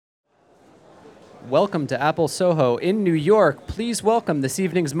Welcome to Apple Soho in New York. Please welcome this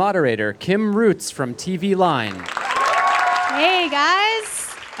evening's moderator, Kim Roots from TV Line. Hey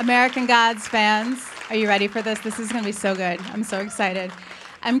guys, American Gods fans. Are you ready for this? This is going to be so good. I'm so excited.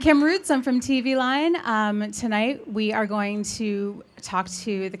 I'm Kim Roots. I'm from TV Line. Tonight we are going to talk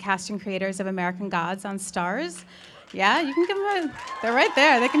to the cast and creators of American Gods on Starz. Yeah, you can give them a... They're right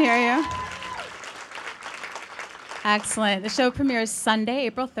there. They can hear you. Excellent. The show premieres Sunday,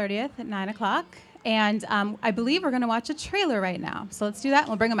 April 30th at 9 o'clock. And I believe we're going to watch a trailer right now. So let's do that and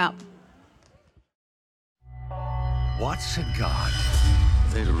we'll bring them out. What's a god?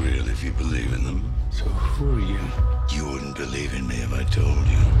 They're real if you believe in them. So who are you? You wouldn't believe in me if I told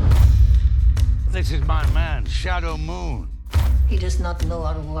you. This is my man, Shadow Moon. He does not know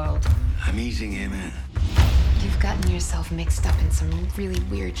our world. I'm easing him in. You've gotten yourself mixed up in some really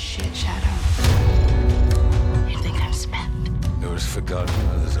weird shit, Shadow. You think I'm spent? You're as forgotten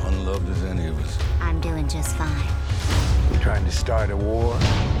or as unloved as any of us. I'm doing just fine. We're trying to start a war.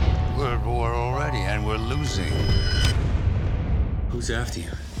 We're at war already, and we're losing. Who's after you?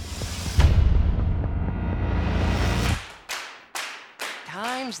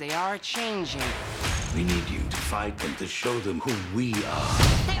 Times they are changing. We need you to fight them, to show them who we are.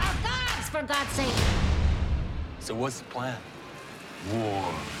 They are gods, for God's sake! So what's the plan?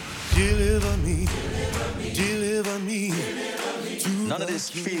 War. Deliver me, deliver me. None of this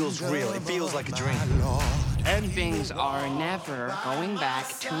feels real. It feels like a dream. And Things are never going back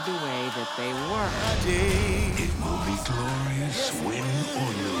to the way that they were. It will be glorious, win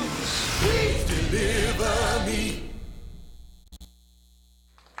or lose. please deliver me.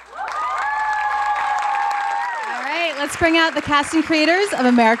 All right, let's bring out the cast and creators of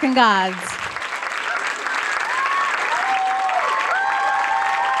American Gods.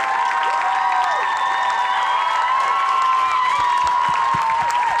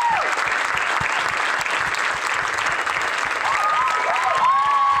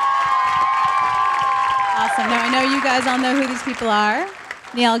 Awesome. Now, I know you guys all know who these people are.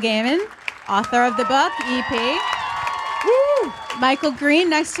 Neil Gaiman, author of the book, EP. Woo! Michael Green,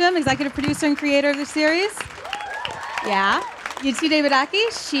 next to him, executive producer and creator of the series. Yeah. Yitzi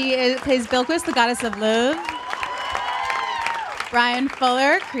Davidaki, plays Bilquis, the goddess of love. Brian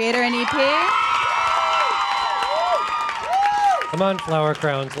Fuller, creator and EP. Come on, flower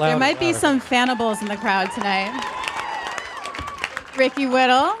crowns, louder, There might be louder. some Fanables in the crowd tonight. Ricky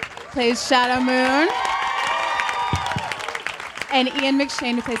Whittle plays Shadow Moon. And Ian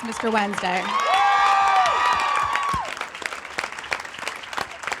McShane, who plays Mr. Wednesday.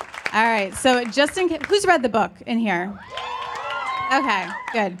 All right, so just in case, who's read the book in here? Okay,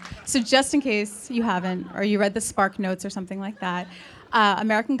 good. So just in case you haven't, or you read the Spark Notes or something like that,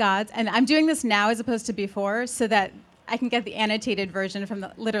 American Gods, and I'm doing this now as opposed to before, so that I can get the annotated version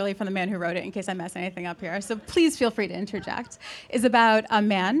literally from the man who wrote it in case I mess anything up here. So please feel free to interject. Is about a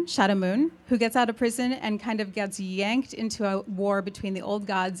man, Shadow Moon, who gets out of prison and kind of gets yanked into a war between the old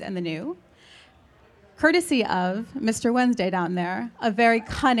gods and the new. Courtesy of Mr. Wednesday down there, a very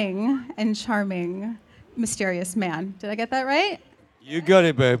cunning and charming, mysterious man. Did I get that right? You got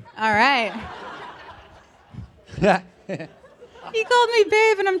it, babe. All right. He called me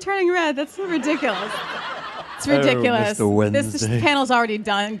babe and I'm turning red. That's so ridiculous. It's ridiculous. Mr. Wednesday. This panel's already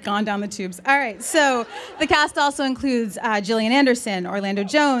gone down the tubes. All right, so the cast also includes Gillian Anderson, Orlando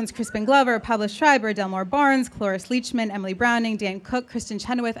Jones, Crispin Glover, Pablo Schreiber, Delmore Barnes, Cloris Leachman, Emily Browning, Dan Cook, Kristen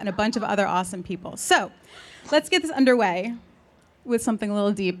Chenoweth, and a bunch of other awesome people. So let's get this underway with something a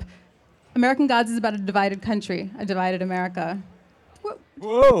little deep. American Gods is about a divided country, a divided America.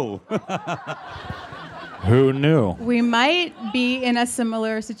 Whoa. Who knew? We might be in a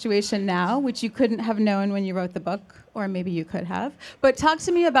similar situation now, which you couldn't have known when you wrote the book, or maybe you could have. But talk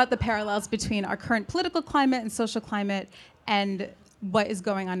to me about the parallels between our current political climate and social climate and what is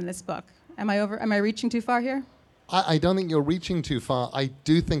going on in this book. Am I reaching too far here? I don't think you're reaching too far. I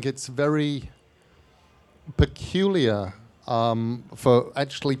do think it's very peculiar,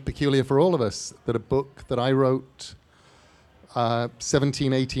 peculiar for all of us, that a book that I wrote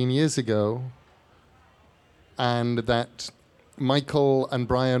 17, 18 years ago, and that Michael and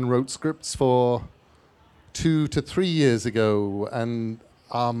Brian wrote scripts for 2 to 3 years ago, and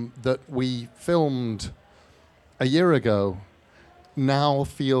that we filmed a year ago, now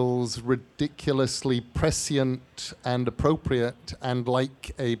feels ridiculously prescient and appropriate and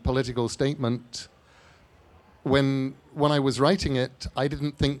like a political statement. When I was writing it, I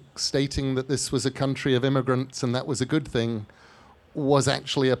didn't think stating that this was a country of immigrants and that was a good thing was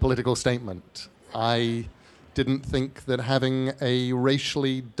actually a political statement. I didn't think that having a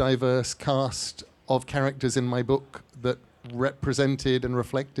racially diverse cast of characters in my book that represented and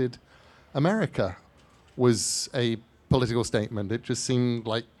reflected America was a political statement. It just seemed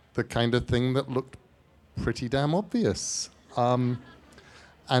like the kind of thing that looked pretty damn obvious.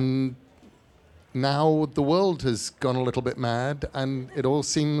 And now the world has gone a little bit mad, and it all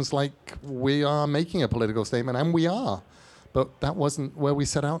seems like we are making a political statement, and we are. But that wasn't where we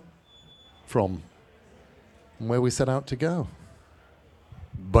set out from, and where we set out to go.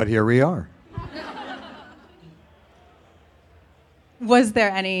 But here we are. Was there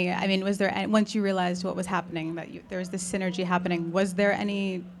any, once you realized what was happening, that there was this synergy happening, was there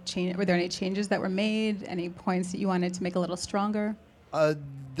any change, were there any changes that were made, any points that you wanted to make a little stronger?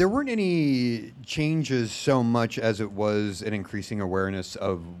 There weren't any changes so much as it was an increasing awareness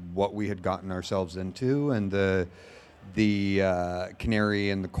of what we had gotten ourselves into, and the canary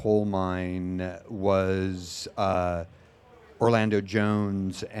in the coal mine was Orlando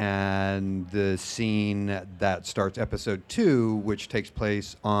Jones, and the scene that starts episode 2, which takes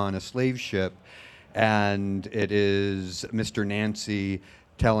place on a slave ship, and it is Mr. Nancy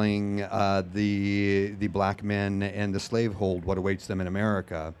telling the black men in the slave hold what awaits them in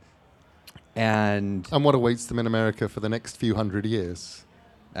America. And what awaits them in America for the next few hundred years.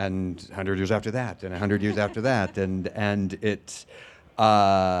 And 100 years after that, and 100 years after that. And it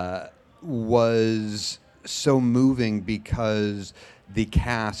was so moving because the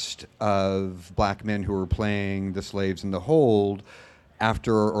cast of black men who were playing the slaves in the hold,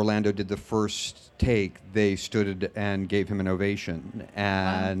 after Orlando did the first take, they stood and gave him an ovation.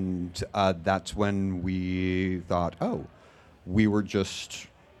 And that's when we thought, oh, we were just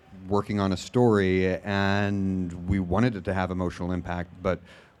working on a story, and we wanted it to have emotional impact, but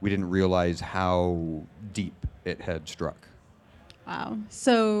we didn't realize how deep it had struck. Wow.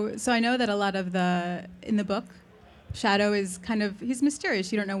 So I know that a lot of in the book, Shadow is he's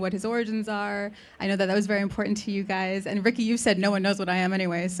mysterious. You don't know what his origins are. I know that was very important to you guys. And Ricky, you said no one knows what I am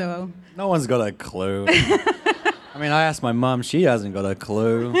anyway, so. No one's got a clue. I mean, I asked my mum, she hasn't got a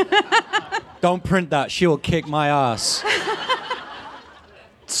clue. Don't print that, she'll kick my ass.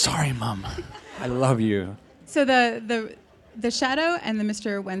 Sorry, Mum. I love you. So the Shadow and the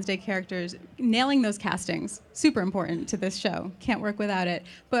Mr. Wednesday characters, nailing those castings, super important to this show. Can't work without it.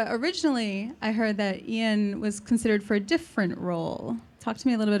 But originally, I heard that Ian was considered for a different role. Talk to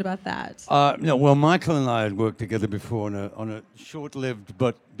me a little bit about that. No, well, Michael and I had worked together before on a short-lived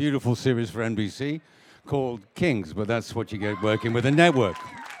but beautiful series for NBC called Kings, but that's what you get working with a network.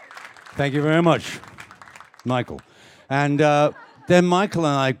 Thank you very much, Michael. And then Michael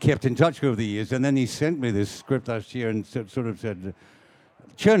and I kept in touch over the years, and then he sent me this script last year and sort of said,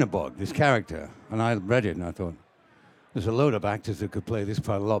 Chernobog, this character. And I read it, and I thought, there's a load of actors that could play this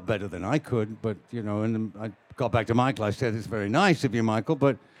part a lot better than I could, but, and I got back to Michael. I said, it's very nice of you, Michael,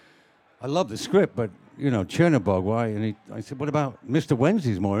 but I love the script, but, Chernobog, why? And I said, what about Mr.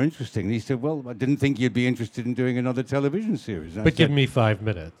 Wednesday's more interesting? And he said, well, I didn't think you'd be interested in doing another television series. But give me 5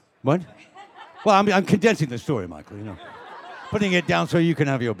 minutes. What? Well, I'm condensing the story, Michael, Putting it down so you can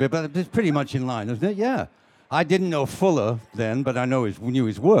have your bit, but it's pretty much in line, isn't it? Yeah. I didn't know Fuller then, but I knew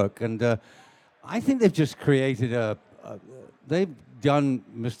his work, and I think they've just created they've done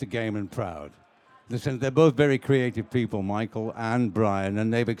Mr. Gaiman proud. In the sense they're both very creative people, Michael and Brian,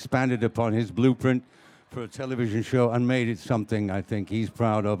 and they've expanded upon his blueprint for a television show and made it something I think he's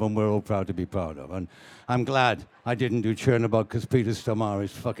proud of and we're all proud to be proud of. And I'm glad I didn't do Chernobog because Peter Stormare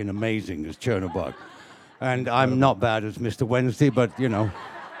is fucking amazing as Chernobog. And I'm not bad as Mr. Wednesday, but,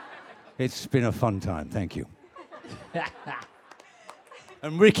 it's been a fun time. Thank you.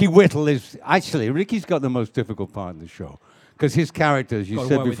 And Ricky Whittle Ricky's got the most difficult part in the show. Because his character, as you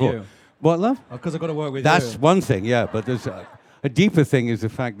said before. You. What, love? Because I've got to work with you. That's one thing, yeah. But there's a deeper thing is the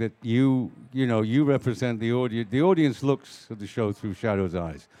fact that you represent the audience. The audience looks at the show through Shadow's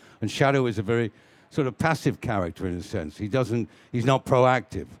eyes. And Shadow is a very sort of passive character in a sense. He's not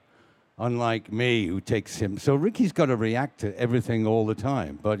proactive. Unlike me, who takes him. So Ricky's got to react to everything all the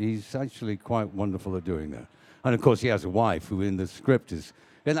time, but he's actually quite wonderful at doing that. And of course, he has a wife who, in the script,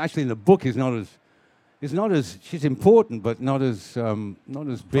 and actually in the book, is not as. She's important, but not as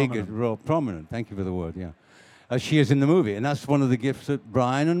big as prominent. Thank you for the word. Yeah, as she is in the movie, and that's one of the gifts that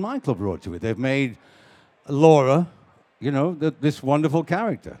Brian and Michael brought to it. They've made Laura, this wonderful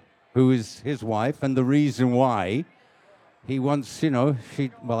character who is his wife, and the reason why. He wants, well,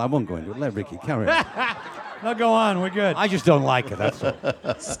 I won't go into it. Let Ricky carry on. No, go on. We're good. I just don't like it, that's all.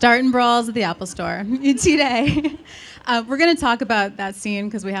 Starting brawls at the Apple Store today. We're going to talk about that scene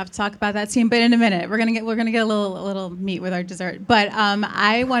because we have to talk about that scene, but in a minute. We're going to get a little meat with our dessert. But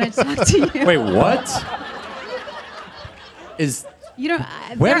I wanted to talk to you. Wait, what?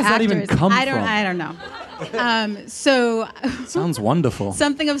 Where does that even come from? I don't know. So Sounds wonderful.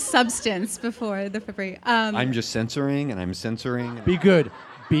 something of substance before the February. I'm just censoring, and I'm censoring. Be good.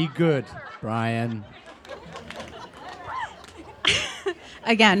 Be good, Brian.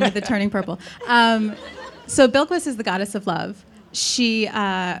 Again with the turning purple. So Bilquis is the goddess of love. She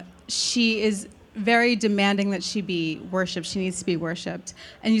is very demanding that she be worshipped. She needs to be worshipped,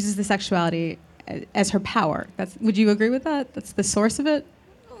 and uses the sexuality as her power. Would you agree with that? That's the source of it.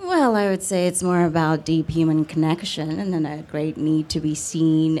 Well, I would say it's more about deep human connection and then a great need to be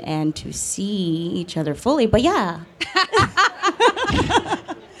seen and to see each other fully. But yeah.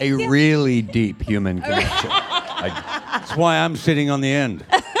 A really deep human connection. That's why I'm sitting on the end.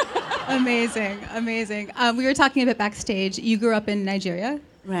 Amazing, amazing. We were talking a bit backstage. You grew up in Nigeria.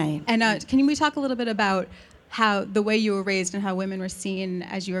 Right. And can we talk a little bit about how the way you were raised and how women were seen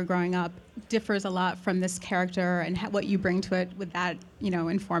as you were growing up differs a lot from this character and what you bring to it with that,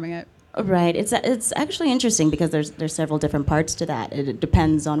 informing it? Right. It's actually interesting because there's several different parts to that. It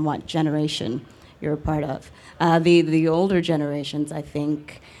depends on what generation you're a part of. The older generations, I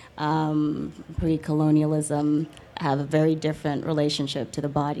think, pre-colonialism, have a very different relationship to the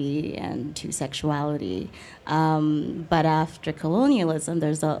body and to sexuality. But after colonialism,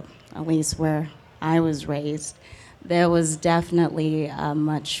 there's at least where I was raised, there was definitely a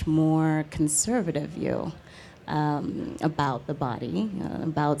much more conservative view about the body,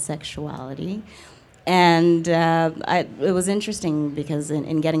 about sexuality. And it was interesting because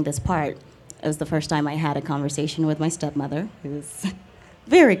in getting this part, it was the first time I had a conversation with my stepmother, who's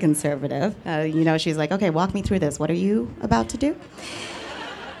very conservative. She's like, okay, walk me through this. What are you about to do?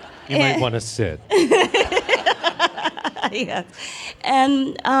 You might want to sit. Yeah.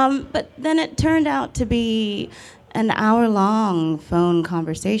 And but then it turned out to be an hour-long phone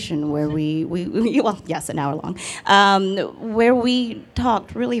conversation where an hour-long, where we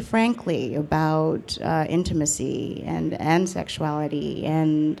talked really frankly about intimacy and sexuality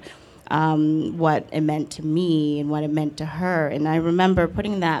and what it meant to me and what it meant to her. And I remember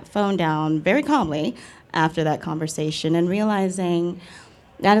putting that phone down very calmly after that conversation and realizing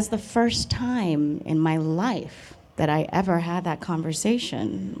that is the first time in my life that I ever had that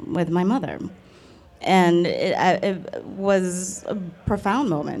conversation with my mother. And it was a profound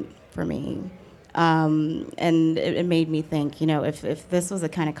moment for me. And it made me think, if this was the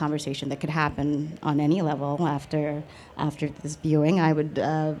kind of conversation that could happen on any level after this viewing, I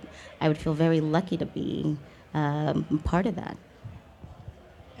would feel very lucky to be part of that.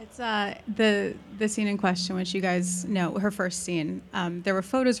 It's the scene in question, which you guys know, her first scene. There were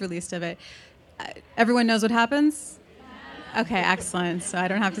photos released of it. Everyone knows what happens? Okay, excellent. So I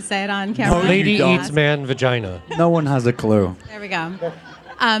don't have to say it on camera. Lady eats man vagina. No one has a clue. There we go.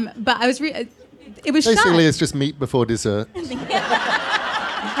 But I was it was Basically, shot. it's just meat before dessert.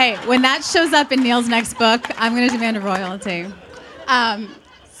 Hey, when that shows up in Neil's next book, I'm going to demand a royalty.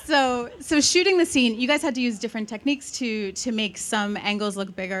 So shooting the scene, you guys had to use different techniques to make some angles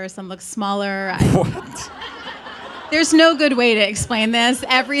look bigger, some look smaller. What? There's no good way to explain this.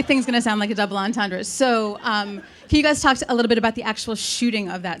 Everything's going to sound like a double entendre. So can you guys talk a little bit about the actual shooting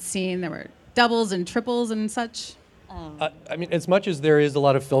of that scene? There were doubles and triples and such. As much as there is a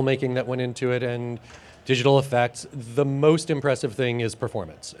lot of filmmaking that went into it and digital effects, the most impressive thing is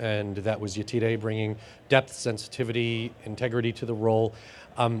performance. And that was Yetide bringing depth, sensitivity, integrity to the role.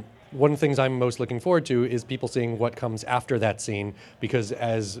 One of the things I'm most looking forward to is people seeing what comes after that scene, because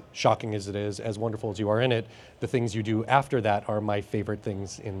as shocking as it is, as wonderful as you are in it, the things you do after that are my favorite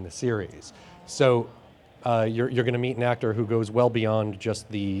things in the series. So you're going to meet an actor who goes well beyond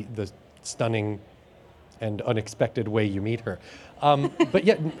just the stunning and unexpected way you meet her. But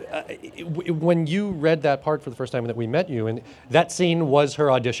yet, when you read that part for the first time that we met you, and that scene was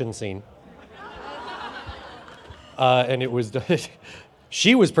her audition scene. And it was,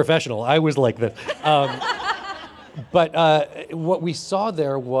 she was professional. I was like this. But what we saw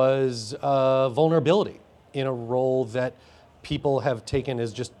there was vulnerability in a role that people have taken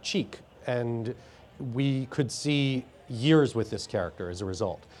as just cheek. And we could see years with this character as a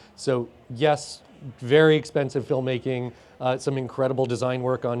result. So yes, very expensive filmmaking, some incredible design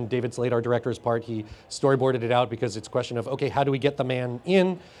work on David Slade, our director's part. He storyboarded it out because it's a question of, okay, how do we get the man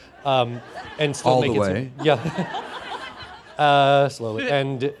in and still all make the it way? Slowly.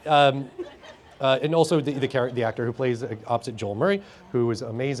 And also the actor who plays opposite Joel Murray, who is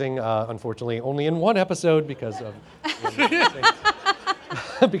amazing. Unfortunately, only in one episode because of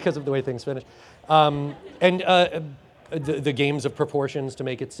because of the way things finish. The games of proportions to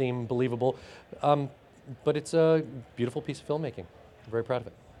make it seem believable. But it's a beautiful piece of filmmaking. I'm very proud of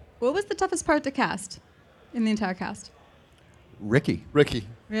it. What was the toughest part to cast in the entire cast? Ricky. Ricky.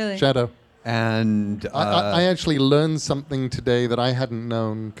 Really? Shadow. And I actually learned something today that I hadn't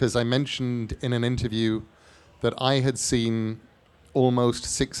known, because I mentioned in an interview that I had seen almost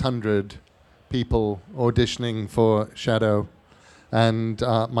 600 people auditioning for Shadow, and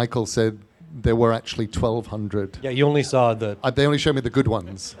Michael said there were actually 1,200. Yeah, you only saw the... They only showed me the good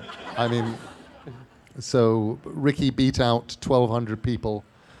ones. I mean, so Ricky beat out 1,200 people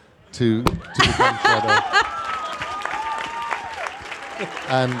to become Shadow.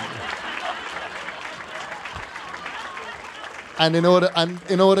 And in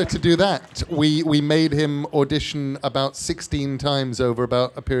order to do that, we made him audition about 16 times over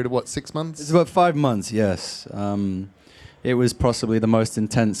about a period of, what, 6 months? It's about 5 months, yes. It was possibly the most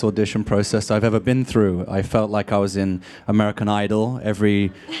intense audition process I've ever been through. I felt like I was in American Idol.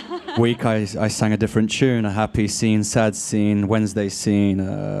 Every week I sang a different tune, a happy scene, sad scene, Wednesday scene,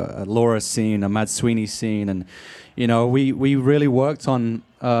 a Laura scene, a Mad Sweeney scene. And, you know, we really worked on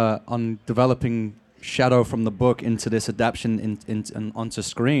developing Shadow from the book into this adaptation onto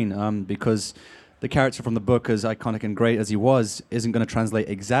screen, because the character from the book, as iconic and great as he was, isn't going to translate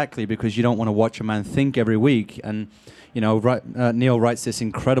exactly, because you don't want to watch a man think every week. And you know, Neil writes this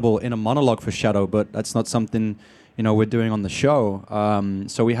incredible inner monologue for Shadow, but that's not something, you know, we're doing on the show.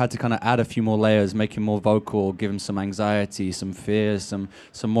 So we had to kind of add a few more layers, make him more vocal, give him some anxiety, some fears, some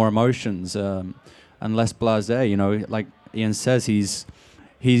more emotions, and less blasé. You know, like Ian says, he's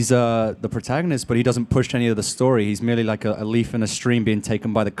the protagonist, but he doesn't push any of the story. He's merely like a leaf in a stream being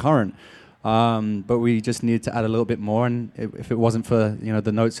taken by the current. But we just needed to add a little bit more, and if it wasn't for, you know,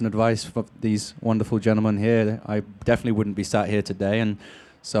 the notes and advice of these wonderful gentlemen here, I definitely wouldn't be sat here today. And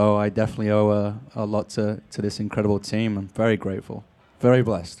so I definitely owe a lot to this incredible team. I'm very grateful, very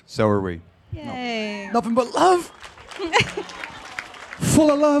blessed. So are we. Yay. Nothing but love. Full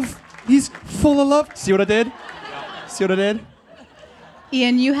of love. He's full of love. See what I did? See what I did?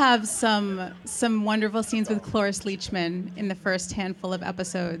 Ian, you have some wonderful scenes with Cloris Leachman in the first handful of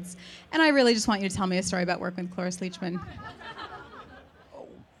episodes. And I really just want you to tell me a story about working with Cloris Leachman.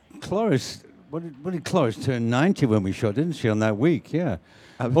 Cloris, what did Cloris turn 90 when we shot, didn't she, on that week? Yeah.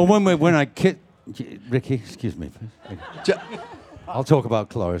 Well, when I Ricky, excuse me, please. I'll talk about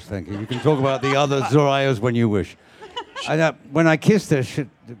Cloris, thank you. You can talk about the other Zorayas when you wish. When I kissed her,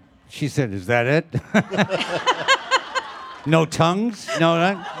 she said, "Is that it?" No tongues? No,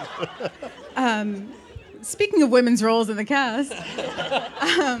 that? Speaking of women's roles in the cast,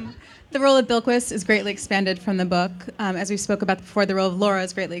 the role of Bilquis is greatly expanded from the book. As we spoke about before, the role of Laura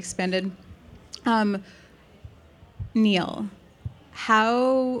is greatly expanded. Neil,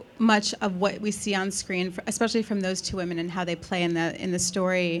 how much of what we see on screen, especially from those two women and how they play in the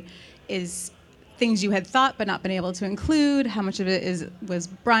story, is things you had thought but not been able to include? How much of it was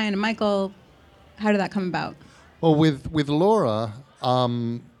Brian and Michael? How did that come about? Well, with Laura,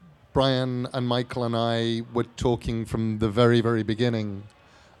 Brian and Michael and I were talking from the very, very beginning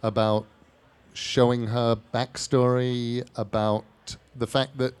about showing her backstory, about the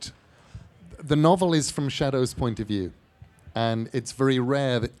fact that the novel is from Shadow's point of view, and it's very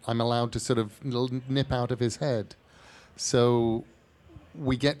rare that I'm allowed to sort of nip out of his head. So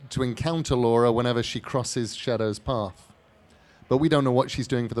we get to encounter Laura whenever she crosses Shadow's path, but we don't know what she's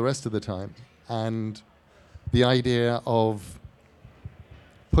doing for the rest of the time. And the idea of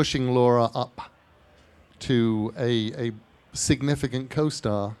pushing Laura up to a significant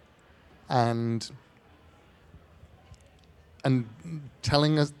co-star and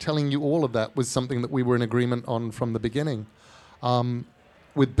telling you all of that was something that we were in agreement on from the beginning.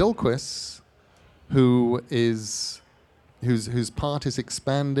 With Bilquis, whose part is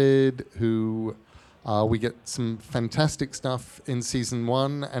expanded, who we get some fantastic stuff in season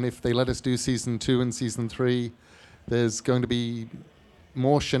 1, and if they let us do season 2 and season 3, there's going to be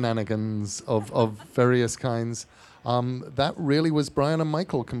more shenanigans of various kinds. That really was Brian and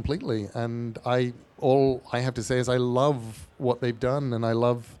Michael completely, and all I have to say is I love what they've done, and I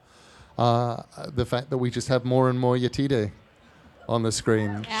love the fact that we just have more and more Yetide on the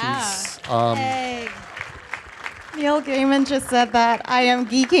screen. Yeah. She's, hey. Neil Gaiman just said that. I am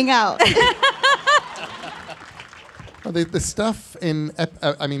geeking out. The stuff in,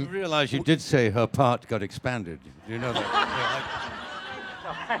 I mean... You realize you did say her part got expanded. Do you know that?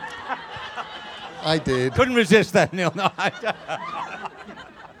 I did. Couldn't resist that, Neil. No,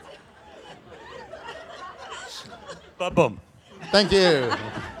 Ba-boom. Thank you.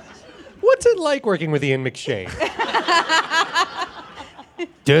 What's it like working with Ian McShane?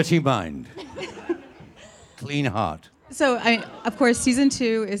 Dirty mind. Clean heart. So, of course, season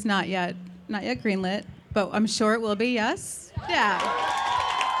 2 is not yet greenlit, but I'm sure it will be. Yes. Yeah.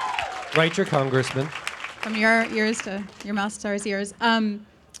 Write your congressman. From your ears to your mouth to our ears.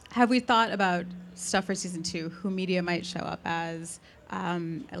 have we thought about stuff for season 2? Who media might show up as?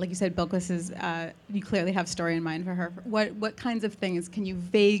 Like you said, Bilquis is. You clearly have story in mind for her. What kinds of things can you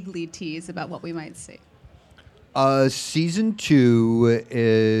vaguely tease about what we might see? Season 2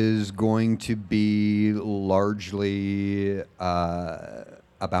 is going to be largely about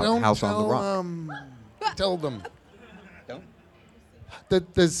House on the Rock. Tell them. Don't?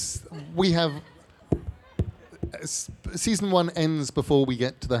 We have. Season 1 ends before we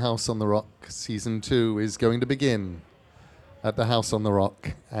get to the House on the Rock. Season 2 is going to begin at the House on the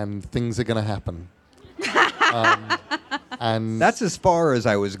Rock, and things are going to happen. And that's as far as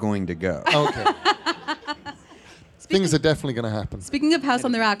I was going to go. Okay. Things are definitely going to happen. Speaking of House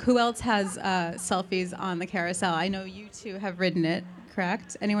on the Rock, who else has selfies on the carousel? I know you two have ridden it,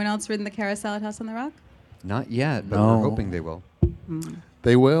 correct? Anyone else ridden the carousel at House on the Rock? Not yet, but No. we're hoping they will.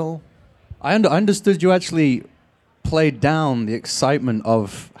 They will. I understood you actually played down the excitement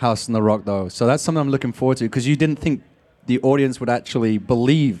of House on the Rock, though. So that's something I'm looking forward to, because you didn't think the audience would actually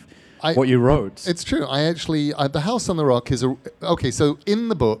believe what you wrote. It's true. I actually, the House on the Rock is okay, so in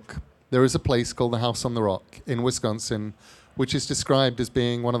the book, there is a place called the House on the Rock in Wisconsin, which is described as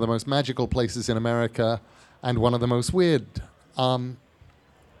being one of the most magical places in America and one of the most weird. And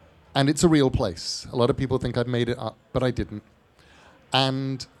it's a real place. A lot of people think I've made it up, but I didn't.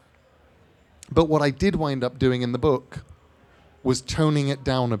 But what I did wind up doing in the book was toning it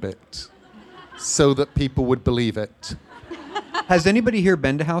down a bit so that people would believe it. Has anybody here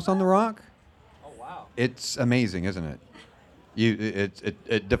been to House on the Rock? Oh, wow. It's amazing, isn't it?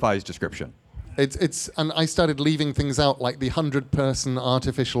 It defies description. And I started leaving things out, like the 100-person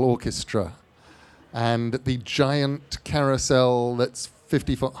artificial orchestra and the giant carousel that's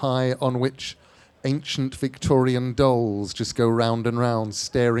 50 foot high on which ancient Victorian dolls just go round and round,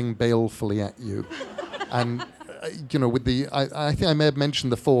 staring balefully at you. And, with I think I may have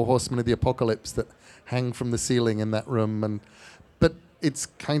mentioned the 4 horsemen of the apocalypse that hang from the ceiling in that room. But it's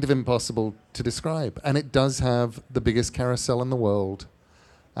kind of impossible to describe. And it does have the biggest carousel in the world.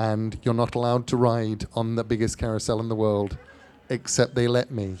 And you're not allowed to ride on the biggest carousel in the world, except they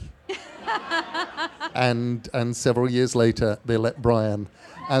let me. And several years later, they let Brian.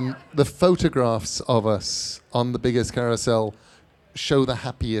 And the photographs of us on the biggest carousel show the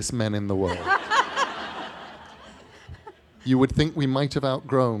happiest men in the world. You would think we might have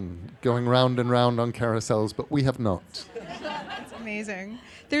outgrown going round and round on carousels, but we have not. That's amazing.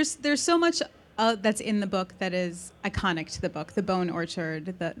 There's so much that's in the book that is iconic to the book. The bone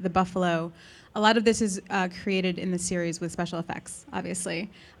orchard, the buffalo. A lot of this is created in the series with special effects, obviously.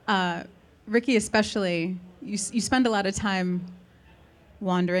 Ricky, especially, you spend a lot of time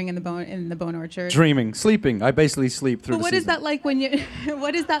wandering in the bone orchard. Dreaming, sleeping. I basically sleep through But the what season. is that like when you?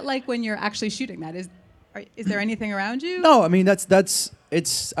 What is that like when you're actually shooting that? Is there anything around you? No, I mean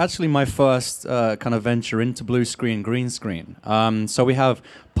it's actually my first kind of venture into blue screen, green screen. So we have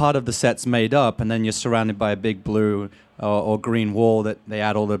part of the sets made up, and then you're surrounded by a big blue or green wall that they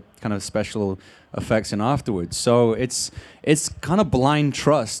add all the kind of special effects in afterwards. So it's kind of blind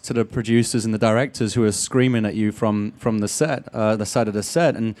trust to the producers and the directors who are screaming at you from the set, the side of the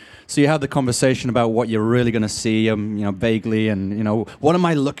set, and so you have the conversation about what you're really going to see, vaguely, and what am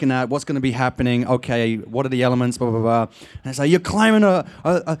I looking at? What's going to be happening? Okay, what are the elements? Blah blah blah. And it's like you're climbing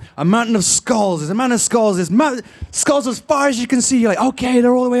a mountain of skulls. There's a mountain of skulls. There's skulls as far as you can see. You're like, okay,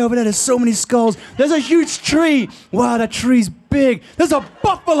 they're all the way over there. There's so many skulls. There's a huge tree. Wow, that tree's big. There's a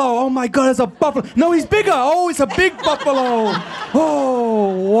buffalo. Oh my God, there's a buffalo. No, he's bigger. Oh, it's a big buffalo.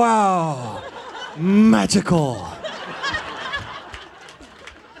 Oh, wow. Magical.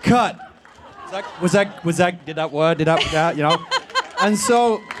 Cut. Was that, did that word, And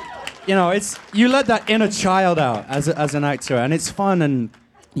so, it's, you let that inner child out as an actor, and it's fun, and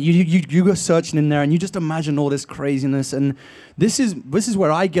you go searching in there, and you just imagine all this craziness, and this is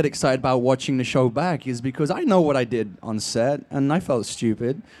where I get excited about watching the show back, is because I know what I did on set, and I felt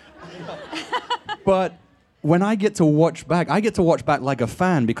stupid. But when I get to watch back like a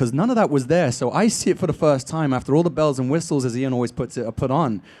fan, because none of that was there. So I see it for the first time after all the bells and whistles, as Ian always puts it, are put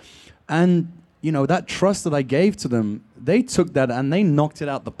on. And, that trust that I gave to them, they took that and they knocked it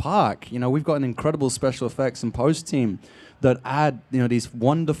out the park. We've got an incredible special effects and post team that add, these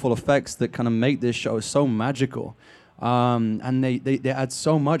wonderful effects that kind of make this show so magical. And they add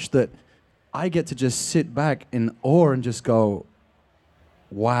so much that I get to just sit back in awe and just go,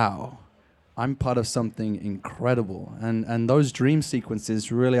 wow. I'm part of something incredible, and those dream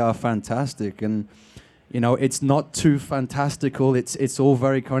sequences really are fantastic. And it's not too fantastical. It's all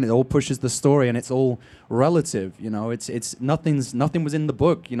very current. It all pushes the story, and it's all relative. It's nothing was in the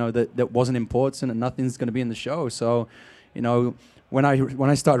book. That wasn't important, and nothing's going to be in the show. So, when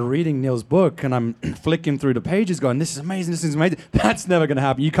I started reading Neil's book and I'm flicking through the pages going, this is amazing, that's never going to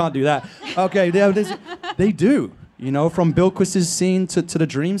happen. You can't do that. Okay, they do. You know, from Bilquis's scene to the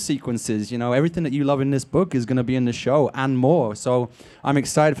dream sequences, you know, everything that you love in this book is going to be in the show and more. So I'm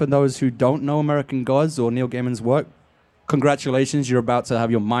excited for those who don't know American Gods or Neil Gaiman's work. Congratulations, you're about to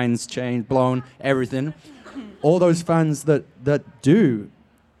have your minds changed, blown, everything. All those fans that do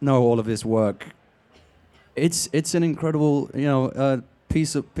know all of this work, it's an incredible, you know,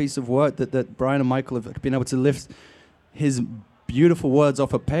 piece of work that Brian and Michael have been able to lift his beautiful words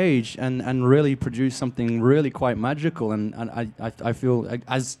off a page and really produce something really quite magical. And I feel,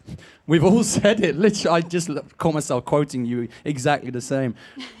 as we've all said it, literally, I just caught myself quoting you exactly the same.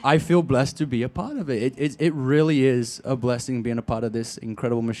 I feel blessed to be a part of it. It really is a blessing being a part of this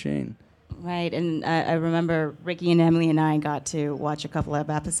incredible machine. Right, and I remember Ricky and Emily and I got to watch a couple of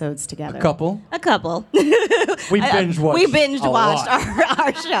episodes together. A couple? A couple. We binge watched. We binge watched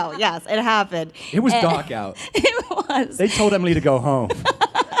our show. Yes, it happened. It was dark out. It was. They told Emily to go home.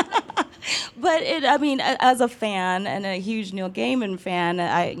 But as a fan and a huge Neil Gaiman fan,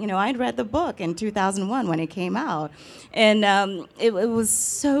 I'd read the book in 2001 when it came out, and it was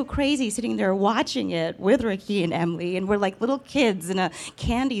so crazy sitting there watching it with Ricky and Emily, and we're like little kids in a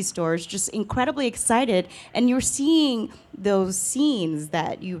candy store, just incredibly excited. And you're seeing those scenes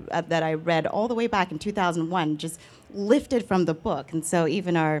that I read all the way back in 2001, just lifted from the book. And so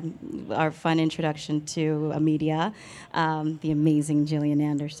even our fun introduction to Amelia, the amazing Gillian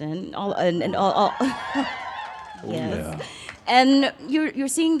Anderson, all yes. Yeah. And you're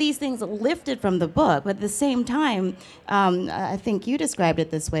seeing these things lifted from the book, but at the same time, I think you described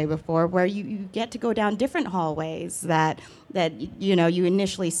it this way before, where you get to go down different hallways that you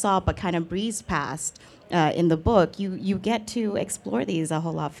initially saw but kind of breezed past in the book. You get to explore these a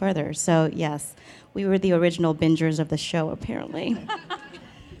whole lot further. So yes, we were the original bingers of the show, apparently.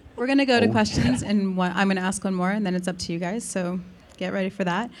 We're going to go to questions, and I'm going to ask one more, and then it's up to you guys, so get ready for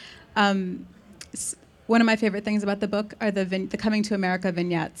that. One of my favorite things about the book are the Coming to America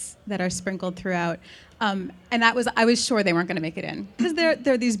vignettes that are sprinkled throughout. And I was sure they weren't going to make it in, because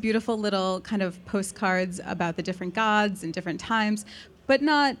they're these beautiful little kind of postcards about the different gods and different times, but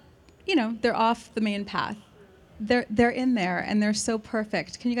not, they're off the main path. They're in there, and they're so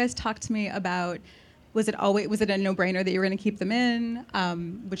perfect. Can you guys talk to me about, was it a no-brainer that you were going to keep them in?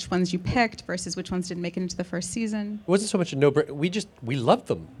 Which ones you picked versus which ones didn't make it into the first season? It wasn't so much a no-brainer. We loved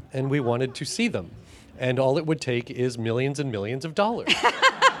them, and we wanted to see them. And all it would take is millions and millions of dollars.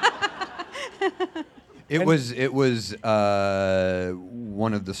 It was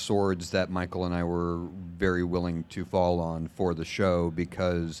one of the swords that Michael and I were very willing to fall on for the show,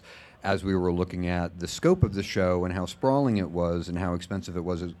 because as we were looking at the scope of the show and how sprawling it was and how expensive it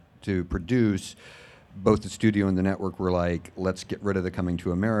was to produce, both the studio and the network were like, let's get rid of the Coming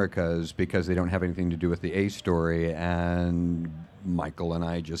to Americas because they don't have anything to do with the A story. And Michael and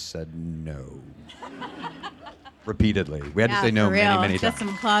I just said no. Repeatedly. We had to say no many times. Get some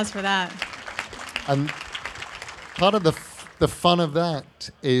applause for that. And part of the fun of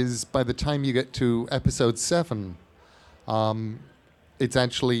that is by the time you get to episode 7, it's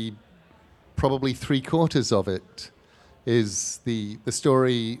actually probably 3/4 of it is the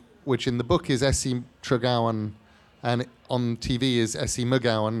story, which in the book is Essie Tregowan, and on TV is Essie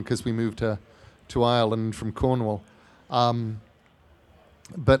McGowan, because we moved her to Ireland from Cornwall.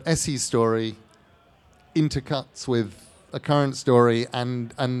 But Essie's story intercuts with a current story,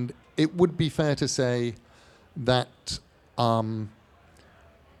 and it would be fair to say that Brian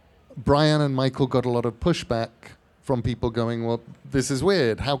and Michael got a lot of pushback from people going, well, this is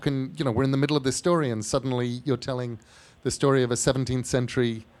weird. How can, we're in the middle of this story and suddenly you're telling the story of a 17th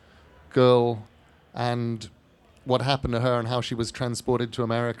century girl and what happened to her and how she was transported to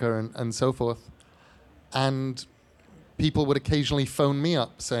America and so forth. And people would occasionally phone me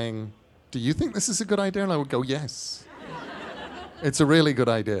up saying, do you think this is a good idea? And I would go, yes. It's a really good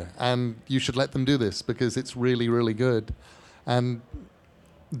idea. And you should let them do this because it's really, really good. And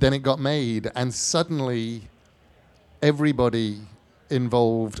then it got made. And suddenly, everybody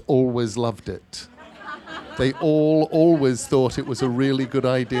involved always loved it. They all always thought it was a really good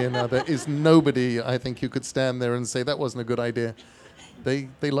idea. Now, there is nobody, I think, who could stand there and say that wasn't a good idea. They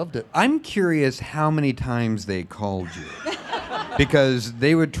loved it. I'm curious how many times they called you. Because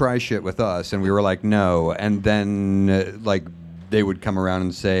they would try shit with us, and we were like, no. And then, they would come around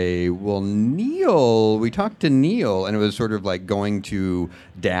and say, well, Neil, we talked to Neil. And it was sort of like going to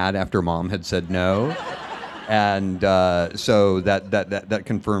dad after mom had said no. And so that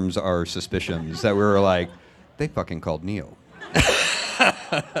confirms our suspicions that we were like, they fucking called Neil.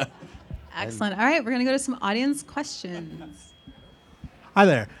 Excellent. All right, we're going to go to some audience questions. Hi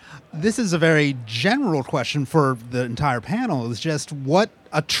there. This is a very general question for the entire panel. It's just what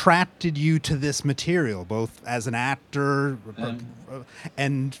attracted you to this material, both as an actor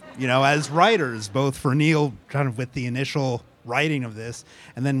and, as writers, both for Neil, kind of with the initial writing of this,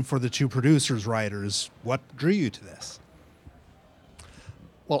 and then for the two producers, writers. What drew you to this?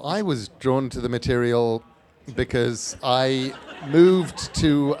 Well, I was drawn to the material because I moved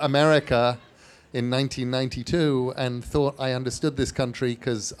to America in 1992 and thought I understood this country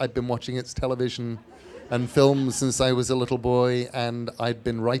because I'd been watching its television and films since I was a little boy, and I'd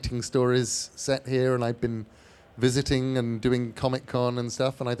been writing stories set here, and I'd been visiting and doing Comic-Con and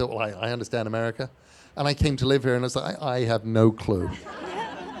stuff, and I thought, well, I understand America. And I came to live here, and I was like, I have no clue.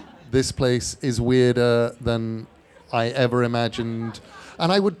 This place is weirder than I ever imagined. And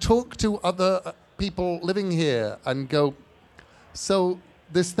I would talk to other people living here and go, so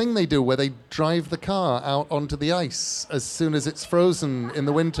this thing they do where they drive the car out onto the ice as soon as it's frozen in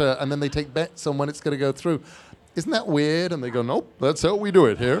the winter, and then they take bets on when it's going to go through. Isn't that weird? And they go, nope, that's how we do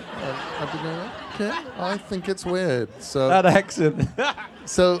it here. I'd be going, okay, I think it's weird. So that accent.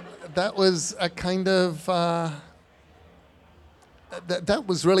 So that was a kind of... that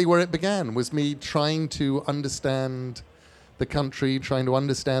was really where it began, was me trying to understand the country, trying to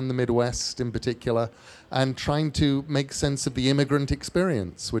understand the Midwest in particular, and trying to make sense of the immigrant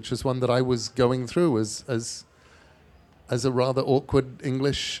experience, which was one that I was going through as a rather awkward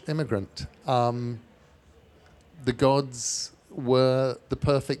English immigrant. The gods were the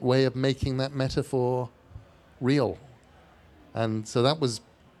perfect way of making that metaphor real. And so that was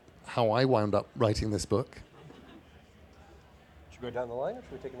how I wound up writing this book. Should we go down the line, or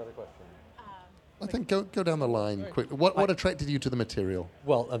should we take another question? I think go down the line quickly. What attracted you to the material?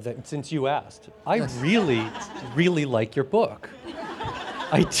 Well, since you asked, I really, really like your book.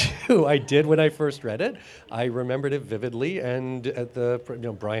 I do. I did when I first read it. I remembered it vividly, and at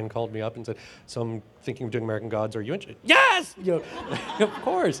Brian called me up and said, "So I'm thinking of doing American Gods. Are you interested?" Yes, of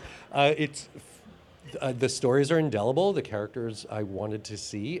course. The stories are indelible. The characters I wanted to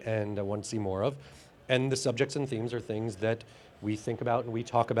see, and I want to see more of, and the subjects and themes are things that we think about and we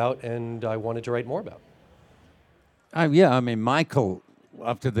talk about, and I wanted to write more about. Yeah, I mean, Michael,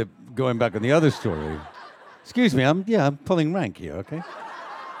 after going back on the other story. Excuse me, I'm pulling rank here, okay?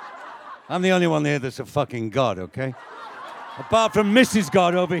 I'm the only one here that's a fucking god, okay? Apart from Mrs.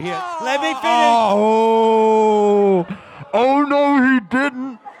 God over here. Let me finish. Oh no, he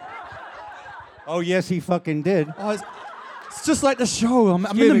didn't. Oh yes, he fucking did. Oh, it's just like the show. I'm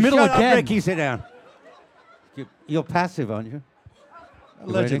in the Shut middle up, again. Ricky, sit down. You're passive, aren't you?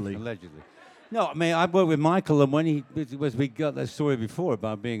 Allegedly. Allegedly. No, I mean, I worked with Michael, and when we got that story before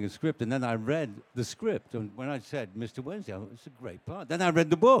about being a script, and then I read the script, and when I said Mr. Wednesday, I thought, it's a great part. Then I read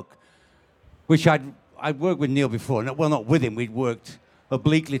the book, which I'd worked with Neil before. Well, not with him. We'd worked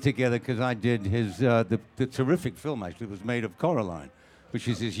obliquely together because I did his the terrific film actually was made of Coraline, which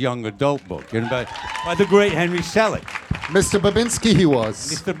is his young adult book, by the great Henry Selick. Mr. Babinski, he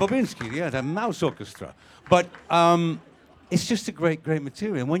was. Mr. Babinski, yeah, the Mouse Orchestra. But it's just a great, great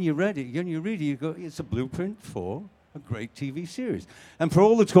material. And when you read it, you go, it's a blueprint for a great TV series. And for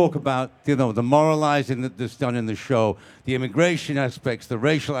all the talk about, the moralizing that's done in the show, the immigration aspects, the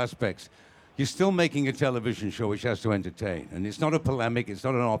racial aspects, you're still making a television show which has to entertain. And it's not a polemic, it's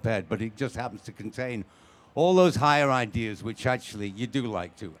not an op-ed, but it just happens to contain all those higher ideas which actually you do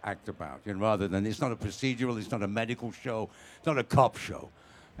like to act about, rather than, it's not a procedural, it's not a medical show, it's not a cop show.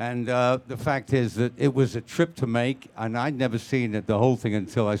 And the fact is that it was a trip to make, and I'd never seen the whole thing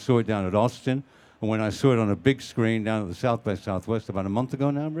until I saw it down at Austin. And when I saw it on a big screen down at the South by Southwest about a month ago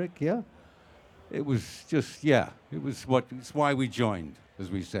now, Rick, yeah? It was just, it's why we joined,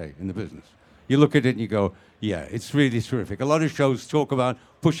 as we say, in the business. You look at it and you go, yeah, it's really terrific. A lot of shows talk about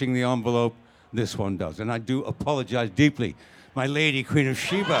pushing the envelope. This one does. And I do apologize deeply. My lady, Queen of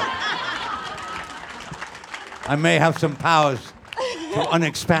Sheba. I may have some powers to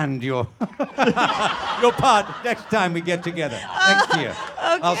unexpand your part next time we get together. Next year.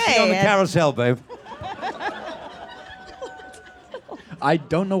 Okay. I'll see you on the carousel, babe. I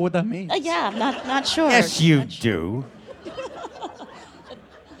don't know what that means. Yeah, I'm not sure. Yes, you do.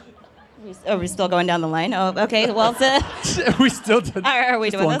 Are we still going down the line? Oh, okay. Well, we still did. Are we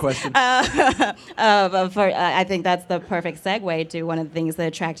just doing one this? question. I think that's the perfect segue to one of the things that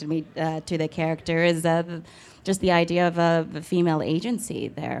attracted me to the character is just the idea of a female agency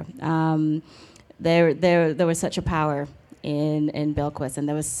there. There was such a power in Bilquis, and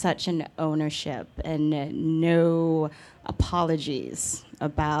there was such an ownership and no apologies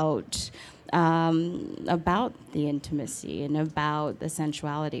about the intimacy and about the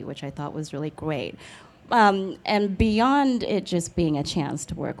sensuality, which I thought was really great. And beyond it just being a chance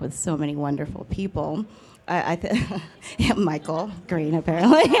to work with so many wonderful people, yeah, Michael Green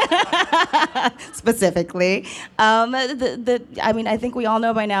apparently, specifically. I mean, I think we all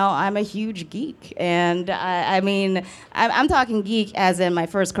know by now I'm a huge geek, and I'm talking geek as in my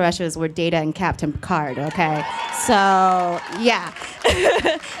first crushes were Data and Captain Picard. Okay, so yeah,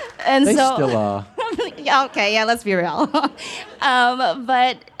 and They so still are. Okay, yeah, let's be real.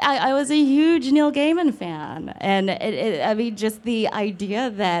 But I was a huge Neil Gaiman fan, and I mean, just the idea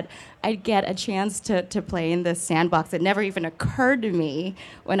that I'd get a chance to play in this sandbox, it never even occurred to me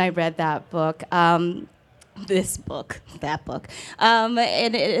when I read that book. This book, that book, and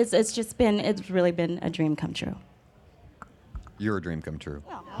it's really been a dream come true. You're a dream come true.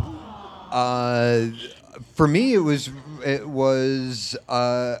 For me, I was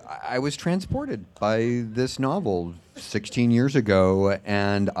transported by this novel 16 years ago,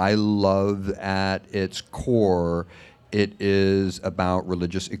 and I love at its core, it is about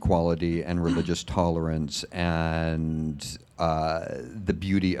religious equality and religious tolerance and the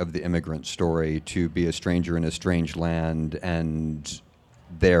beauty of the immigrant story, to be a stranger in a strange land and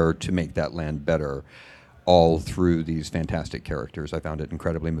there to make that land better, all through these fantastic characters. I found it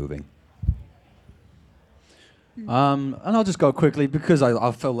incredibly moving. And I'll just go quickly because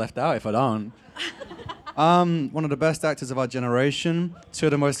I'll feel left out if I don't. One of the best actors of our generation, two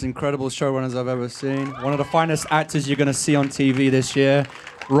of the most incredible showrunners I've ever seen, one of the finest actors you're going to see on TV this year,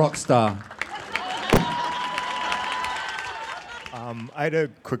 rock star. I had a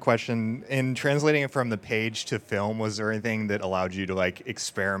quick question. In translating it from the page to film, was there anything that allowed you to like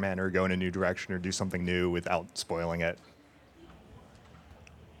experiment or go in a new direction or do something new without spoiling it?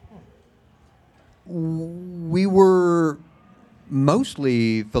 We were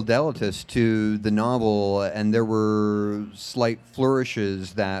mostly fidelitous to the novel, and there were slight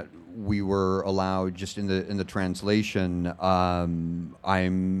flourishes that we were allowed just in the translation.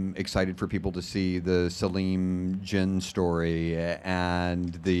 I'm excited for people to see the Salim Jinn story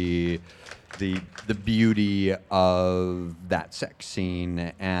and the beauty of that sex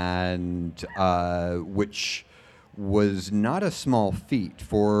scene, and which was not a small feat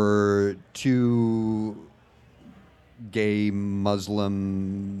for two gay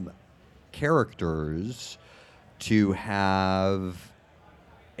Muslim characters to have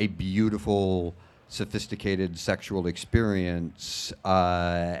a beautiful, sophisticated sexual experience,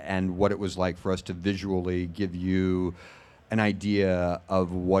 and what it was like for us to visually give you an idea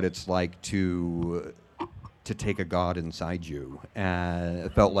of what it's like to take a god inside you. And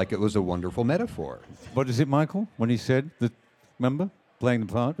it felt like it was a wonderful metaphor. What is it, Michael, when he said, remember, playing the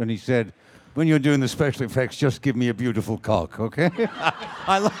part, and he said, when you're doing the special effects, just give me a beautiful cock, okay?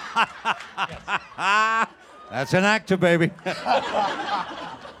 That's an actor, baby.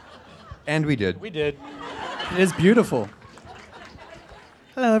 And we did. We did. It is beautiful.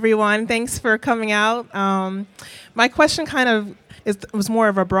 Hello, everyone. Thanks for coming out. My question kind of was more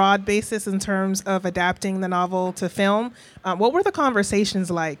of a broad basis in terms of adapting the novel to film. What were the conversations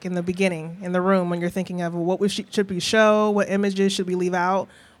like in the beginning, in the room, when you're thinking of what should we show, what images should we leave out,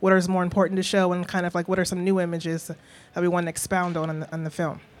 what is more important to show, and kind of like what are some new images that we want to expound on in the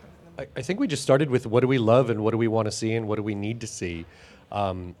film? I think we just started with what do we love and what do we want to see and what do we need to see.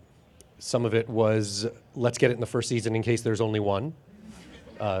 Some of it was, let's get it in the first season in case there's only one,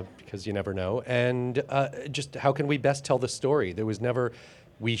 because you never know. And just how can we best tell the story? There was never,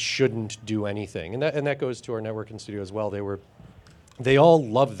 we shouldn't do anything. And that goes to our network and studio as well. They all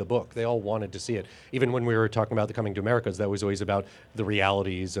loved the book. They all wanted to see it. Even when we were talking about the Coming to Americas, that was always about the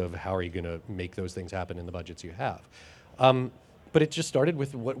realities of how are you going to make those things happen in the budgets you have. But it just started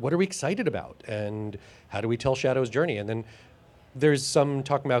with what are we excited about? And how do we tell Shadow's journey? And then there's some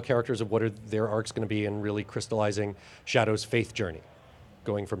talking about characters of what are their arcs going to be, and really crystallizing Shadow's faith journey,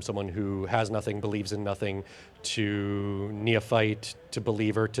 going from someone who has nothing, believes in nothing, to neophyte, to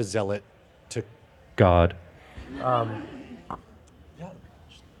believer, to zealot, to God.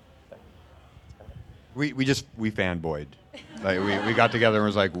 We fanboyed. Like we got together and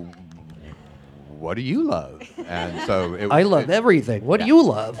was like, what do you love? And so I love everything. What do you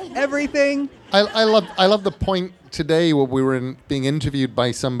love? Everything. I love the point today where we were being interviewed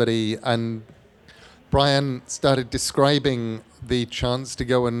by somebody, and Brian started describing the chance to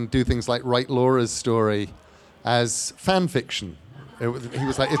go and do things like write Laura's story as fan fiction. He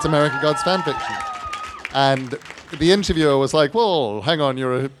was like, it's American Gods fan fiction. And the interviewer was like, "Whoa, hang on,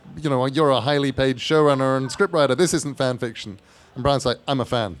 you're a highly paid showrunner and scriptwriter. This isn't fan fiction." And Brian's like, "I'm a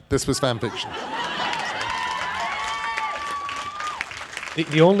fan. This was fan fiction."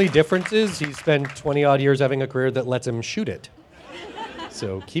 The only difference is he spent 20-odd years having a career that lets him shoot it.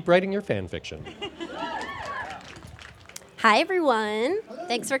 So keep writing your fan fiction. Hi, everyone.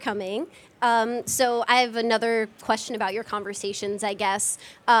 Thanks for coming. So I have another question about your conversations, I guess.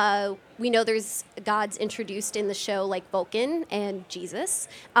 We know there's gods introduced in the show like Vulcan and Jesus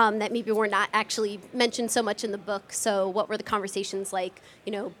that maybe were not actually mentioned so much in the book. So what were the conversations like,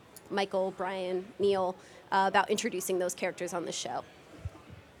 Michael, Brian, Neil, about introducing those characters on the show?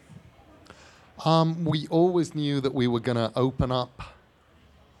 We always knew that we were going to open up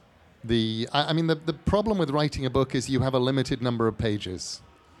the problem with writing a book is you have a limited number of pages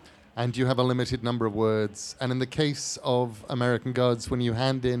and you have a limited number of words. And in the case of American Gods, when you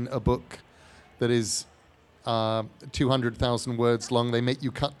hand in a book that is 200,000 words long, they make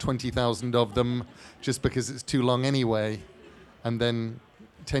you cut 20,000 of them just because it's too long anyway. And then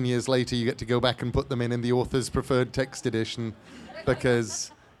 10 years later, you get to go back and put them in the author's preferred text edition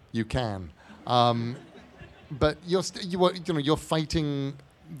because you can. But you're fighting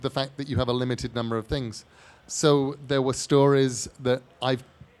the fact that you have a limited number of things. So there were stories that I've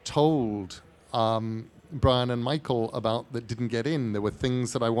told Brian and Michael about that didn't get in. There were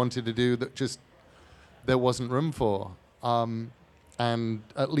things that I wanted to do that just there wasn't room for. And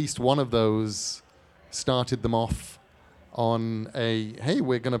at least one of those started them off on hey,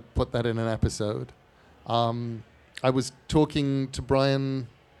 we're going to put that in an episode. I was talking to Brian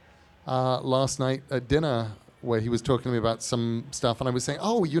last night at dinner where he was talking to me about some stuff, and I was saying,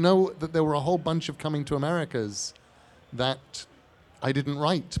 that there were a whole bunch of Coming to Americas that I didn't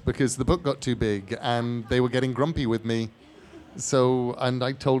write because the book got too big and they were getting grumpy with me. And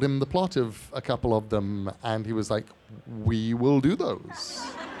I told him the plot of a couple of them, and he was like, we will do those.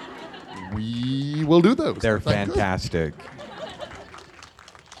 We will do those. They're fantastic.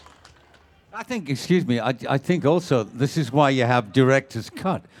 I think also this is why you have director's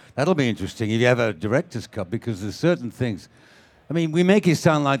cut. That'll be interesting if you have a director's cut, because there's certain things. I mean, we make it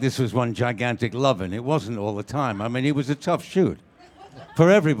sound like this was one gigantic love-in. It wasn't all the time. I mean, it was a tough shoot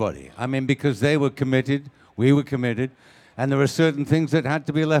for everybody. I mean, because they were committed, we were committed, and there were certain things that had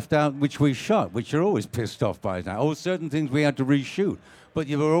to be left out, which we shot, which you're always pissed off by now. Or certain things we had to reshoot, but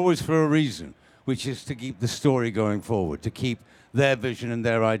you were always for a reason, which is to keep the story going forward, to keep their vision and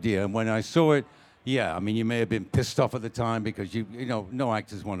their idea. And when I saw it, yeah, I mean, you may have been pissed off at the time because no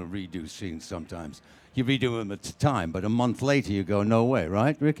actors want to redo scenes sometimes. You redo them at the time, but a month later you go, no way,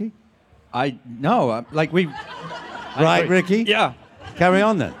 right, Ricky? Right, Ricky? Yeah. Carry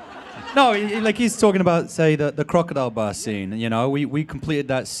on then. No, like he's talking about, say, the crocodile bar scene. We completed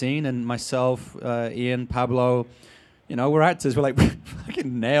that scene, and myself, Ian, Pablo, we're actors. We're like, we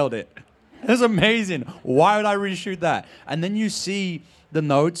fucking nailed it. It was amazing. Why would I reshoot that? And then you see the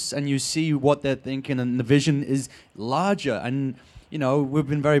notes and you see what they're thinking, and the vision is larger. And we've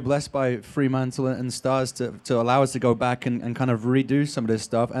been very blessed by Fremantle and Stars to allow us to go back and kind of redo some of this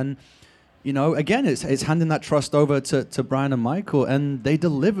stuff. And again, it's handing that trust over to Brian and Michael, and they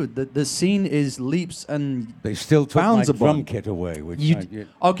delivered. The scene is leaps and they still took bounds my upon. drum kit away. Which the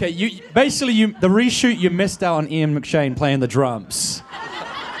reshoot you missed out on Ian McShane playing the drums.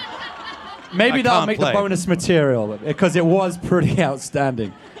 Maybe that'll make the bonus material because it was pretty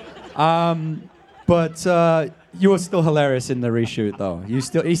outstanding. But you were still hilarious in the reshoot, though. He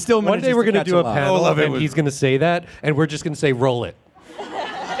still. One day we're going to do a panel, and he's going to say that, and we're just going to say, roll it.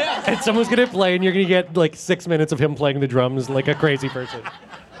 And someone's going to play, and you're going to get like 6 minutes of him playing the drums like a crazy person.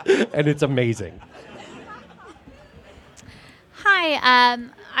 And it's amazing. Hi,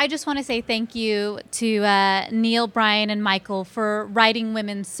 I just want to say thank you to Neil, Brian, and Michael for writing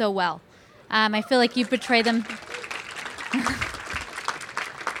women so well. I feel like you've portrayed them.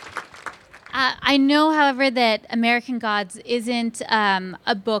 I know, however, that American Gods isn't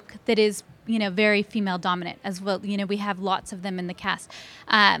a book that is, very female dominant as well. We have lots of them in the cast.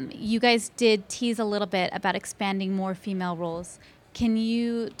 You guys did tease a little bit about expanding more female roles. Can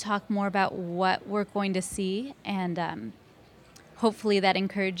you talk more about what we're going to see, and hopefully that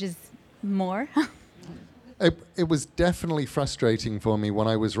encourages more? It was definitely frustrating for me when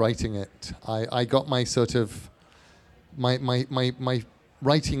I was writing it. I got my sort of my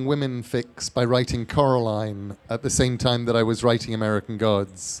writing women fix by writing Coraline at the same time that I was writing American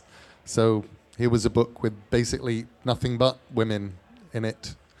Gods. So here was a book with basically nothing but women in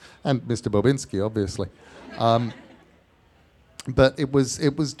it, and Mr. Bobinski, obviously. But it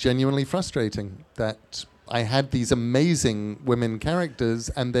was genuinely frustrating that I had these amazing women characters,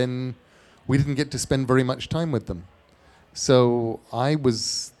 and then we didn't get to spend very much time with them. So I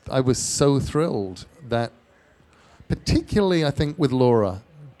was so thrilled that, particularly I think with Laura,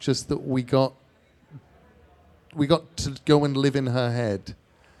 just that we got to go and live in her head,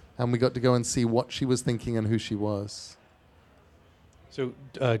 and we got to go and see what she was thinking and who she was. So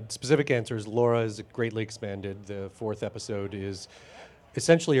specific answers, Laura is greatly expanded. The 4th episode is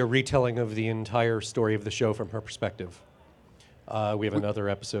essentially a retelling of the entire story of the show from her perspective. We have another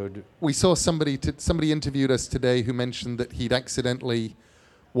episode. We saw somebody interviewed us today who mentioned that he'd accidentally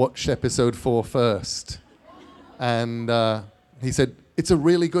watched episode 4 first. And he said, it's a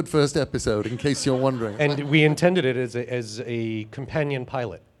really good first episode, in case you're wondering. And we intended it as a companion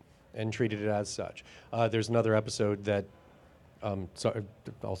pilot and treated it as such. There's another episode that, sorry,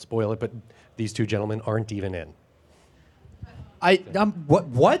 I'll spoil it, but these 2 gentlemen aren't even in.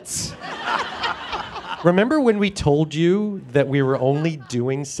 What? Remember when we told you that we were only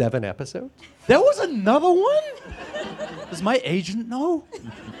doing 7 episodes? There was another one? Does my agent know?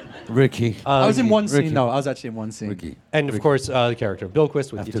 Ricky. I was in one Ricky. scene. No, I was actually in one scene. Ricky. And of course, the character of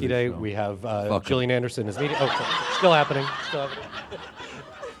Billquist with After the Yetide. show. We have Fuck Gillian Anderson as Nydia. Oh, still happening.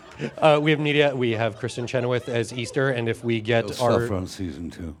 We have Nydia. We have Kristen Chenoweth as Easter. And if we get You'll suffer on season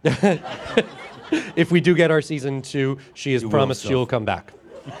 2. if we do get our season 2, she has You will promised she will suffer. come back.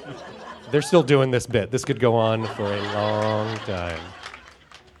 They're still doing this bit. This could go on for a long time.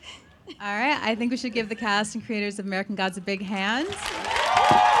 All right, I think we should give the cast and creators of American Gods a big hand.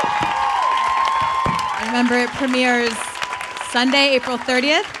 Remember, it premieres Sunday, April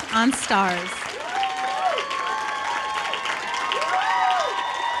 30th on Starz.